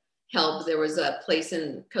get help. There was a place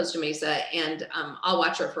in Costa Mesa, and I'll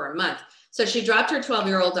watch her for a month. So she dropped her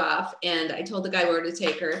 12-year-old off, and I told the guy where to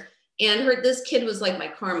take her. And this kid was like my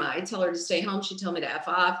karma. I tell her to stay home. She told me to F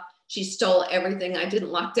off. She stole everything I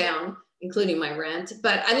didn't lock down, including my rent.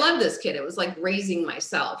 But I love this kid. It was like raising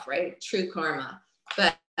myself, right? True karma.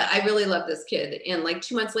 But I really love this kid. And like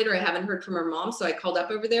 2 months later, I haven't heard from her mom. So I called up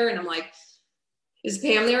over there, and I'm like, is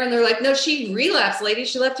Pam there? And they're like, no, she relapsed, lady.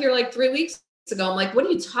 She left here like 3 weeks ago. I'm like, what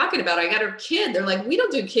are you talking about? I got her kid. They're like, we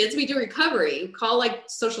don't do kids. We do recovery. Call like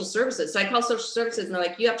social services. So I call social services, and they're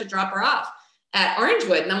like, you have to drop her off at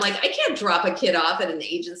Orangewood. And I'm like, I can't drop a kid off at an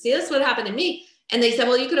agency. That's what happened to me. And they said,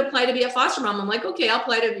 well, you could apply to be a foster mom. I'm like, okay, I'll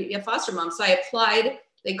apply to be a foster mom. So I applied.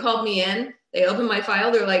 They called me in. They opened my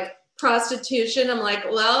file. They're like, prostitution. I'm like,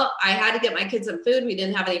 well, I had to get my kids some food. We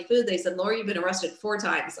didn't have any food. They said, Lori, you've been arrested 4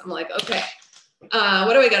 times. I'm like, okay.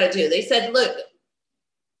 what do I got to do? They said, look,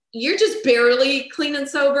 you're just barely clean and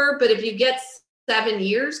sober, but if you get 7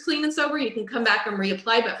 years clean and sober, you can come back and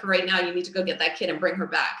reapply. But for right now, you need to go get that kid and bring her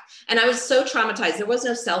back. And I was so traumatized. There was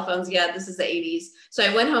no cell phones yet. This is the 80s. So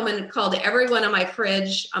I went home and called everyone on my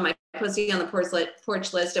fridge, on my pussy on the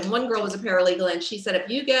porch list. And one girl was a paralegal. And she said, if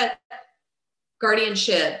you get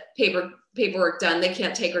guardianship paperwork done, they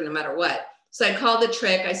can't take her no matter what. So I called the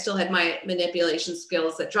trick. I still had my manipulation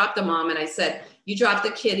skills. I dropped the mom and I said, you dropped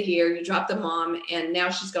the kid here, you dropped the mom, and now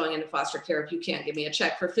she's going into foster care if you can't give me a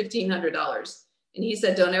check for $1,500. And he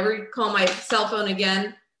said, don't ever call my cell phone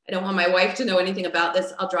again. I don't want my wife to know anything about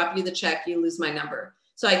this. I'll drop you the check. You lose my number.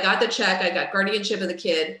 So I got the check. I got guardianship of the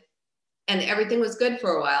kid, and everything was good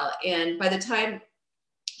for a while. And by the time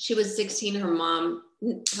she was 16, her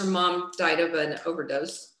mom died of an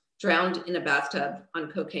overdose, drowned in a bathtub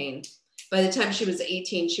on cocaine. By the time she was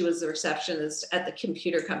 18, she was the receptionist at the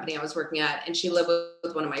computer company I was working at. And she lived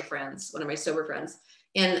with one of my friends, one of my sober friends.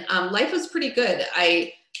 And life was pretty good.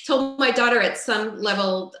 I told my daughter at some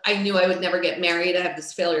level, I knew I would never get married. I have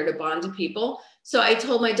this failure to bond to people. So I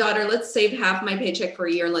told my daughter, let's save half my paycheck for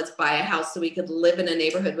a year and let's buy a house so we could live in a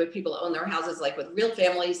neighborhood where people own their houses, like with real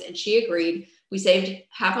families. And she agreed. We saved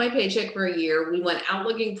half my paycheck for a year. We went out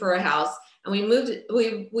looking for a house. And we moved,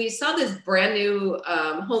 we saw this brand new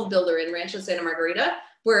home builder in Rancho Santa Margarita,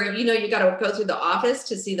 where, you know, you got to go through the office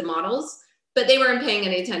to see the models, but they weren't paying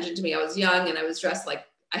any attention to me. I was young and I was dressed like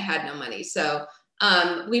I had no money. So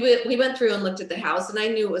we went through and looked at the house, and I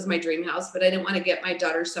knew it was my dream house, but I didn't want to get my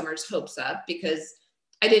daughter Summer's hopes up because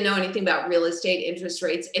I didn't know anything about real estate, interest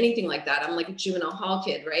rates, anything like that. I'm like a juvenile hall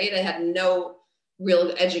kid, right? I had no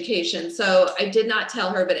real education. So I did not tell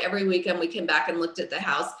her, but every weekend we came back and looked at the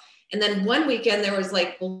house. And then one weekend there was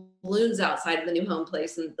like balloons outside of the new home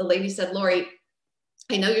place. And the lady said, Lori,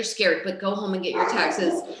 I know you're scared, but go home and get your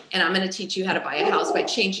taxes. And I'm going to teach you how to buy a house by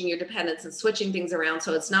changing your dependents and switching things around.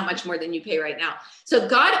 So it's not much more than you pay right now. So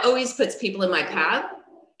God always puts people in my path.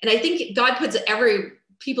 And I think God puts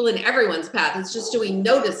people in everyone's path. It's just, do we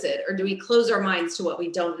notice it or do we close our minds to what we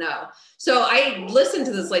don't know? So I listened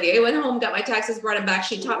to this lady. I went home, got my taxes, brought them back.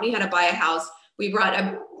 She taught me how to buy a house. We bought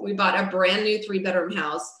a brand new 3-bedroom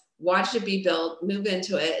house. Watched it be built, move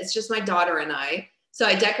into it. It's just my daughter and I. So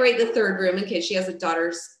I decorate the 3rd room in case she has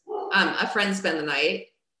a friend spend the night.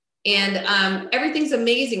 And everything's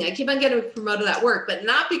amazing. I keep on getting promoted at work, but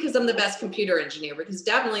not because I'm the best computer engineer, because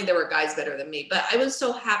definitely there were guys better than me, but I was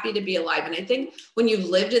so happy to be alive. And I think when you've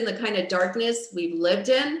lived in the kind of darkness we've lived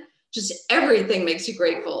in, just everything makes you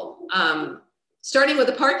grateful. Starting with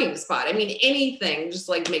a parking spot. I mean, anything just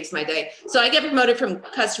like makes my day. So I get promoted from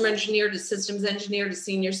customer engineer to systems engineer to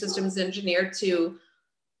senior systems engineer to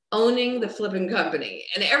owning the flipping company.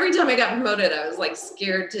 And every time I got promoted, I was like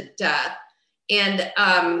scared to death. And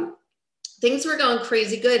things were going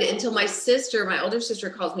crazy good until my older sister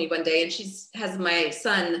calls me one day, and she has my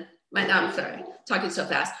son, I'm sorry, talking so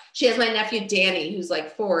fast. She has my nephew, Danny, who's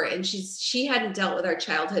like 4, and she hadn't dealt with our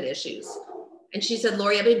childhood issues. And she said,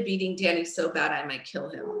 Lori, I've been beating Danny so bad I might kill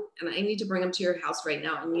him. And I need to bring him to your house right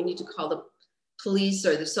now. And you need to call the police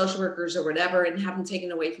or the social workers or whatever and have him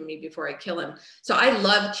taken away from me before I kill him. So I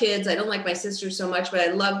love kids. I don't like my sister so much, but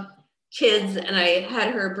I love kids. And I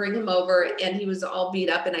had her bring him over, and he was all beat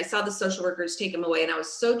up. And I saw the social workers take him away. And I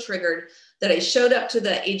was so triggered that I showed up to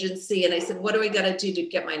the agency and I said, what do I got to do to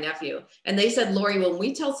get my nephew? And they said, Lori, when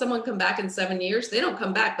we tell someone come back in 7 years, they don't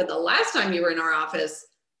come back. But the last time you were in our office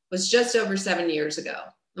was just over 7 years ago.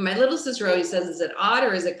 And my little sister always says, is it odd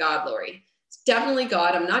or is it God, Lori? It's definitely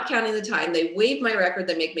God. I'm not counting the time. They waived my record.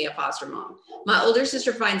 They make me a foster mom. My older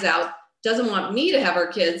sister finds out, doesn't want me to have her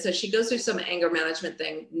kids. So she goes through some anger management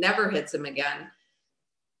thing, never hits him again.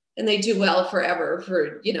 And they do well forever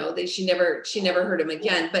she never hurt him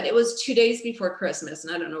again. But it was 2 days before Christmas.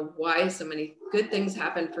 And I don't know why so many good things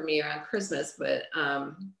happened for me around Christmas, but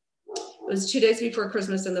it was 2 days before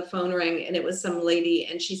Christmas, and the phone rang, and it was some lady,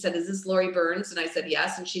 and she said, is this Lori Burns? And I said,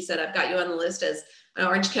 yes. And she said, I've got you on the list as an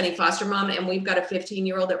Orange County foster mom, and we've got a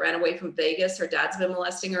 15-year-old that ran away from Vegas. Her dad's been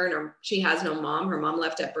molesting her, and she has no mom. Her mom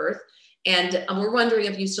left at birth. And we're wondering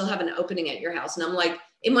if you still have an opening at your house. And I'm like,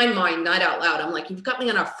 in my mind, not out loud, I'm like, you've got me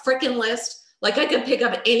on a freaking list. Like I could pick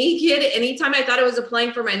up any kid anytime. I thought I was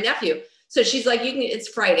applying for my nephew. So she's like, it's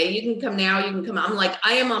Friday. You can come now. You can come. I'm like,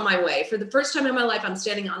 I am on my way. For the first time in my life, I'm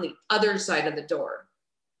standing on the other side of the door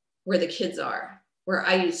where the kids are, where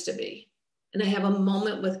I used to be. And I have a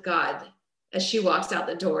moment with God as she walks out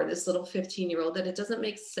the door, this little 15-year-old, that it doesn't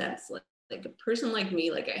make sense. Like a person like me,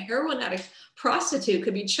 like a heroin addict, prostitute,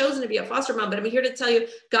 could be chosen to be a foster mom. But I'm here to tell you,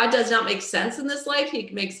 God does not make sense in this life. He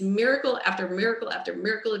makes miracle after miracle after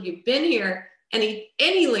miracle. If you've been here,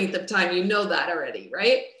 any length of time, you know that already,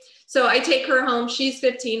 right? So I take her home. She's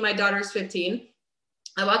 15. My daughter's 15.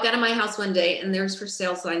 I walk out of my house one day and there's for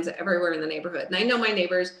sale signs everywhere in the neighborhood. And I know my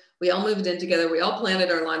neighbors, we all moved in together. We all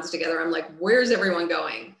planted our lawns together. I'm like, where's everyone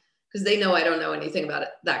going? Because they know I don't know anything about it,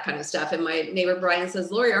 that kind of stuff. And my neighbor Brian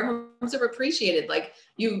says, Lori, our homes are appreciated. Like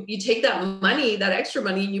you take that money, that extra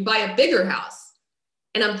money, and you buy a bigger house.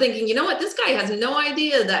 And I'm thinking, you know what? This guy has no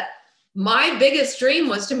idea that my biggest dream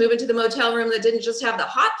was to move into the motel room that didn't just have the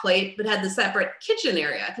hot plate, but had the separate kitchen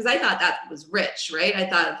area. Because I thought that was rich, right? I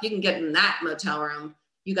thought if you can get in that motel room,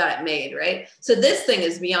 you got it made, right? So this thing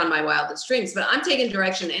is beyond my wildest dreams, but I'm taking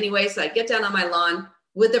direction anyway. So I get down on my lawn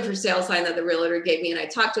with the for sale sign that the realtor gave me. And I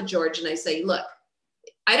talk to George and I say, look,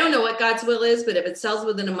 I don't know what God's will is, but if it sells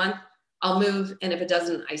within a month, I'll move. And if it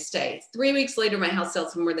doesn't, I stay. 3 weeks later, my house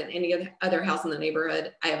sells for more than any other house in the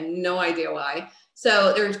neighborhood. I have no idea why.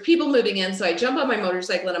 So there's people moving in. So I jump on my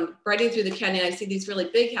motorcycle and I'm riding through the canyon. I see these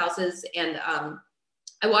really big houses and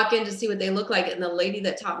I walk in to see what they look like. And the lady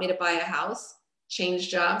that taught me to buy a house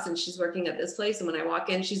changed jobs and she's working at this place. And when I walk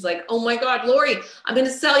in, she's like, oh my God, Lori, I'm going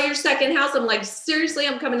to sell your second house. I'm like, seriously,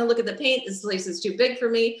 I'm coming to look at the paint. This place is too big for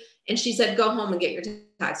me. And she said, go home and get your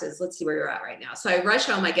taxes. Let's see where you're at right now. So I rush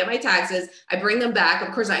home, I get my taxes, I bring them back.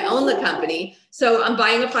 Of course, I own the company. So I'm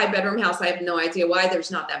buying a 5-bedroom house. I have no idea why.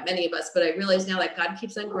 There's not that many of us, but I realize now that God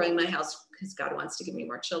keeps on growing my house because God wants to give me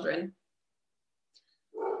more children.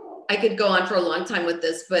 I could go on for a long time with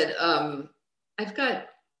this, but I've got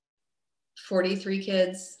 43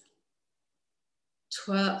 kids,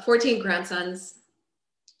 14 grandsons,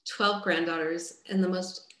 12 granddaughters, and the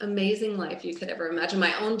most amazing life you could ever imagine.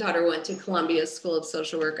 My own daughter went to Columbia School of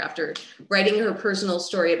Social Work after writing her personal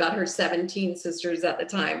story about her 17 sisters at the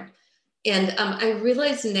time. And I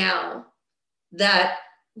realize now that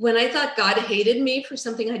when I thought God hated me for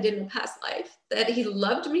something I did in a past life, that he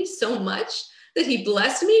loved me so much that he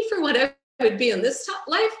blessed me for whatever would be in this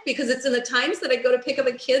life, because it's in the times that I go to pick up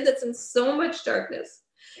a kid that's in so much darkness.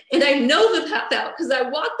 And I know the path out because I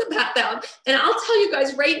walk the path out. And I'll tell you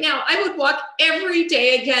guys right now, I would walk every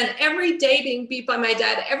day again, every day being beat by my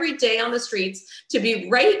dad, every day on the streets to be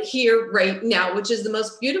right here, right now, which is the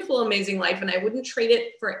most beautiful, amazing life. And I wouldn't trade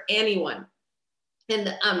it for anyone.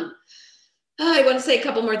 And I want to say a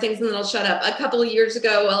couple more things and then I'll shut up. A couple of years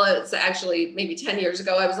ago, well, it's actually maybe 10 years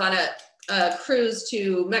ago, I was on a cruise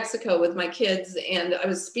to Mexico with my kids and I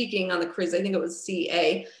was speaking on the cruise. I think it was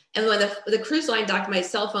CA. And when the cruise line docked, my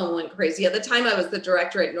cell phone went crazy. At the time I was the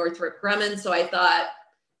director at Northrop Grumman. So I thought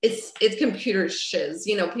it's computer shiz.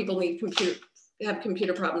 You know, people have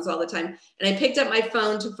computer problems all the time. And I picked up my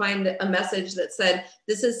phone to find a message that said,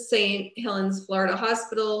 this is St. Helens, Florida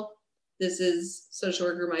Hospital. This is social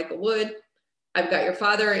worker Michael Wood. I've got your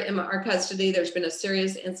father in our custody. There's been a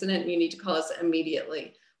serious incident and you need to call us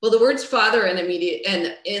immediately. Well, the words father and immediate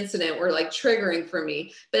and incident were like triggering for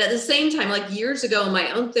me. But at the same time, like years ago in my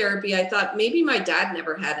own therapy, I thought maybe my dad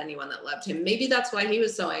never had anyone that loved him. Maybe that's why he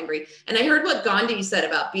was so angry. And I heard what Gandhi said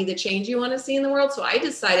about be the change you want to see in the world. So I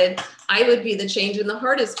decided I would be the change in the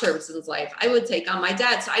hardest person's life. I would take on my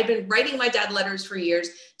dad. So I've been writing my dad letters for years,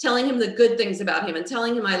 telling him the good things about him and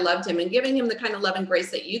telling him I loved him and giving him the kind of love and grace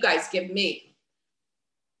that you guys give me.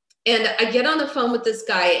 And I get on the phone with this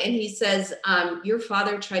guy and he says, your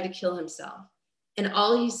father tried to kill himself. And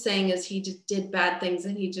all he's saying is he did bad things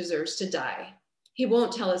and he deserves to die. He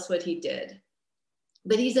won't tell us what he did,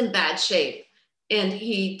 but he's in bad shape. And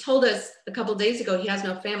he told us a couple of days ago, he has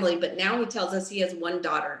no family, but now he tells us he has one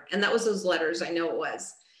daughter. And that was those letters, I know it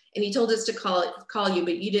was. And he told us to call you,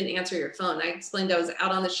 but you didn't answer your phone. I explained I was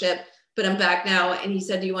out on the ship, but I'm back now. And he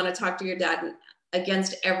said, do you want to talk to your dad? And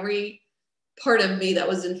against every part of me that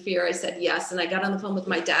was in fear, I said yes. And I got on the phone with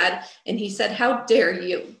my dad and he said, how dare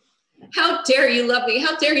you? How dare you love me?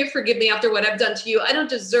 How dare you forgive me after what I've done to you? I don't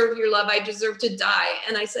deserve your love. I deserve to die.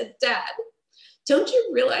 And I said, Dad, don't you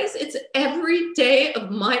realize it's every day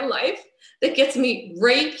of my life that gets me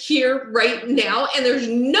right here, right now? And there's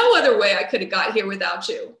no other way I could have got here without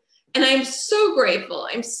you. And I'm so grateful.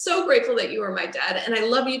 I'm so grateful that you are my dad. And I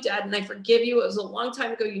love you, Dad. And I forgive you. It was a long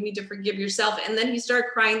time ago. You need to forgive yourself. And then he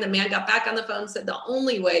started crying. The man got back on the phone and said, the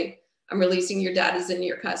only way I'm releasing your dad is in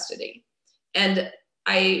your custody. And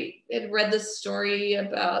I had read this story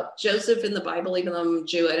about Joseph in the Bible, even though I'm a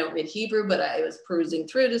Jew, I don't read Hebrew, but I was perusing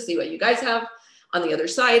through to see what you guys have on the other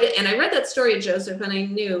side. And I read that story of Joseph and I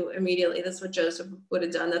knew immediately that's what Joseph would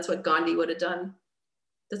have done. That's what Gandhi would have done.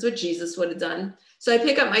 That's what Jesus would have done. So I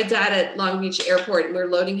pick up my dad at Long Beach Airport and we're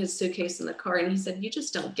loading his suitcase in the car. And he said, you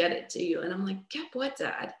just don't get it, do you? And I'm like, get what,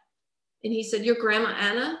 Dad? And he said, your grandma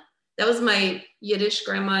Anna, That was my Yiddish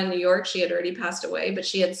grandma in New York. She had already passed away, but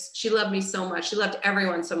she loved me so much. She loved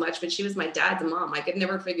everyone so much, but she was my dad's mom. I could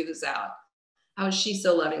never figure this out. How is she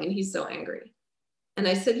so loving and he's so angry? And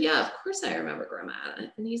I said, yeah, of course I remember Grandma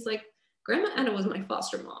Anna. And he's like, Grandma Anna was my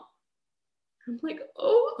foster mom. I'm like,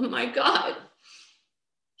 oh my God.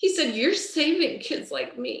 He said, you're saving kids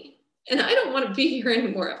like me. And I don't want to be here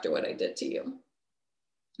anymore after what I did to you.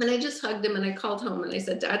 And I just hugged him and I called home and I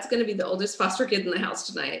said, Dad's going to be the oldest foster kid in the house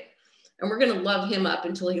tonight. And we're going to love him up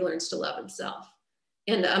until he learns to love himself.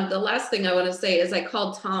 And the last thing I want to say is I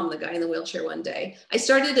called Tom, the guy in the wheelchair, one day.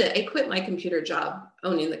 I quit my computer job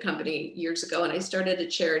owning the company years ago, and I started a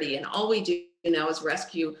charity. And all we do now is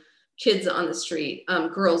rescue kids on the street,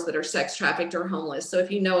 girls that are sex trafficked or homeless. So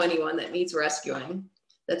if you know anyone that needs rescuing,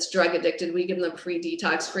 that's drug addicted, we give them free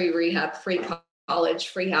detox, free rehab, free college,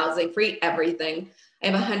 free housing, free everything. I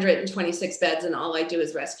have 126 beds and all I do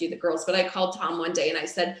is rescue the girls. But I called Tom one day and I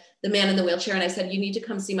said, the man in the wheelchair, and I said, you need to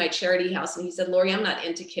come see my charity house. And he said, Lori, I'm not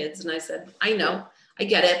into kids. And I said, I know, I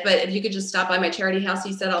get it. But if you could just stop by my charity house,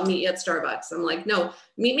 he said, I'll meet you at Starbucks. I'm like, no,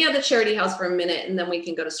 meet me at the charity house for a minute and then we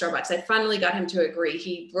can go to Starbucks. I finally got him to agree.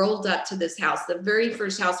 He rolled up to this house, the very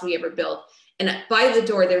first house we ever built. And by the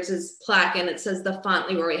door, there's this plaque and it says the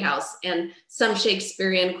Fauntleroy House and some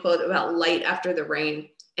Shakespearean quote about light after the rain.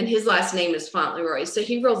 And his last name is Fauntleroy. So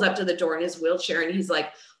he rolls up to the door in his wheelchair and he's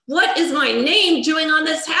like, what is my name doing on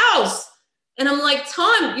this house? And I'm like,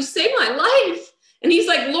 Tom, you saved my life. And he's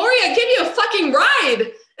like, Lori, I give you a fucking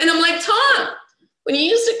ride. And I'm like, Tom, when you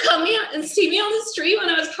used to come here and see me on the street when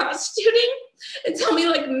I was prostituting and tell me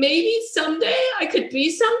like maybe someday I could be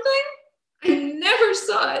something, I never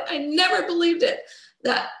saw it. I never believed it.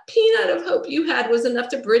 That peanut of hope you had was enough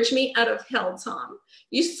to bridge me out of hell, Tom.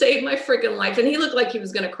 You saved my freaking life. And he looked like he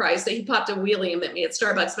was going to cry. So he popped a wheelie and met me at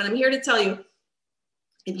Starbucks. But I'm here to tell you,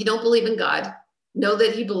 if you don't believe in God, know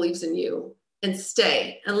that he believes in you and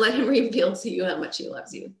stay and let him reveal to you how much he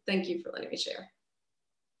loves you. Thank you for letting me share.